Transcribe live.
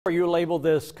Before you label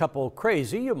this couple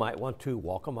crazy, you might want to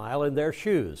walk a mile in their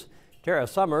shoes. Tara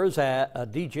Summers, a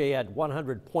DJ at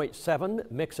 100.7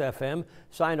 Mix FM,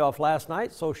 signed off last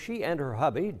night so she and her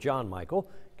hubby, John Michael,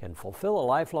 can fulfill a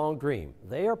lifelong dream.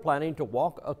 They are planning to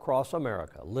walk across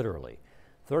America, literally.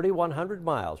 3,100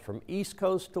 miles from East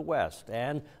Coast to West,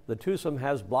 and the twosome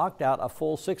has blocked out a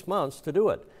full 6 months to do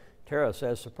it. Tara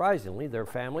says, surprisingly, their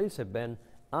families have been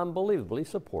unbelievably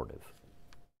supportive.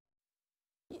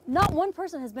 Not one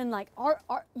person has been like,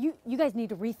 you guys need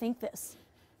to rethink this.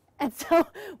 And so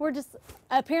we're just,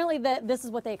 apparently this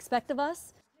is what they expect of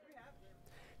us.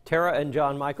 Tara and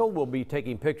John Michael will be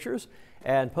taking pictures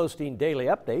and posting daily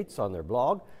updates on their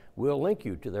blog. We'll link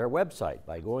you to their website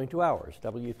by going to ours,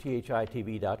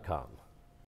 WTHI-TV.com.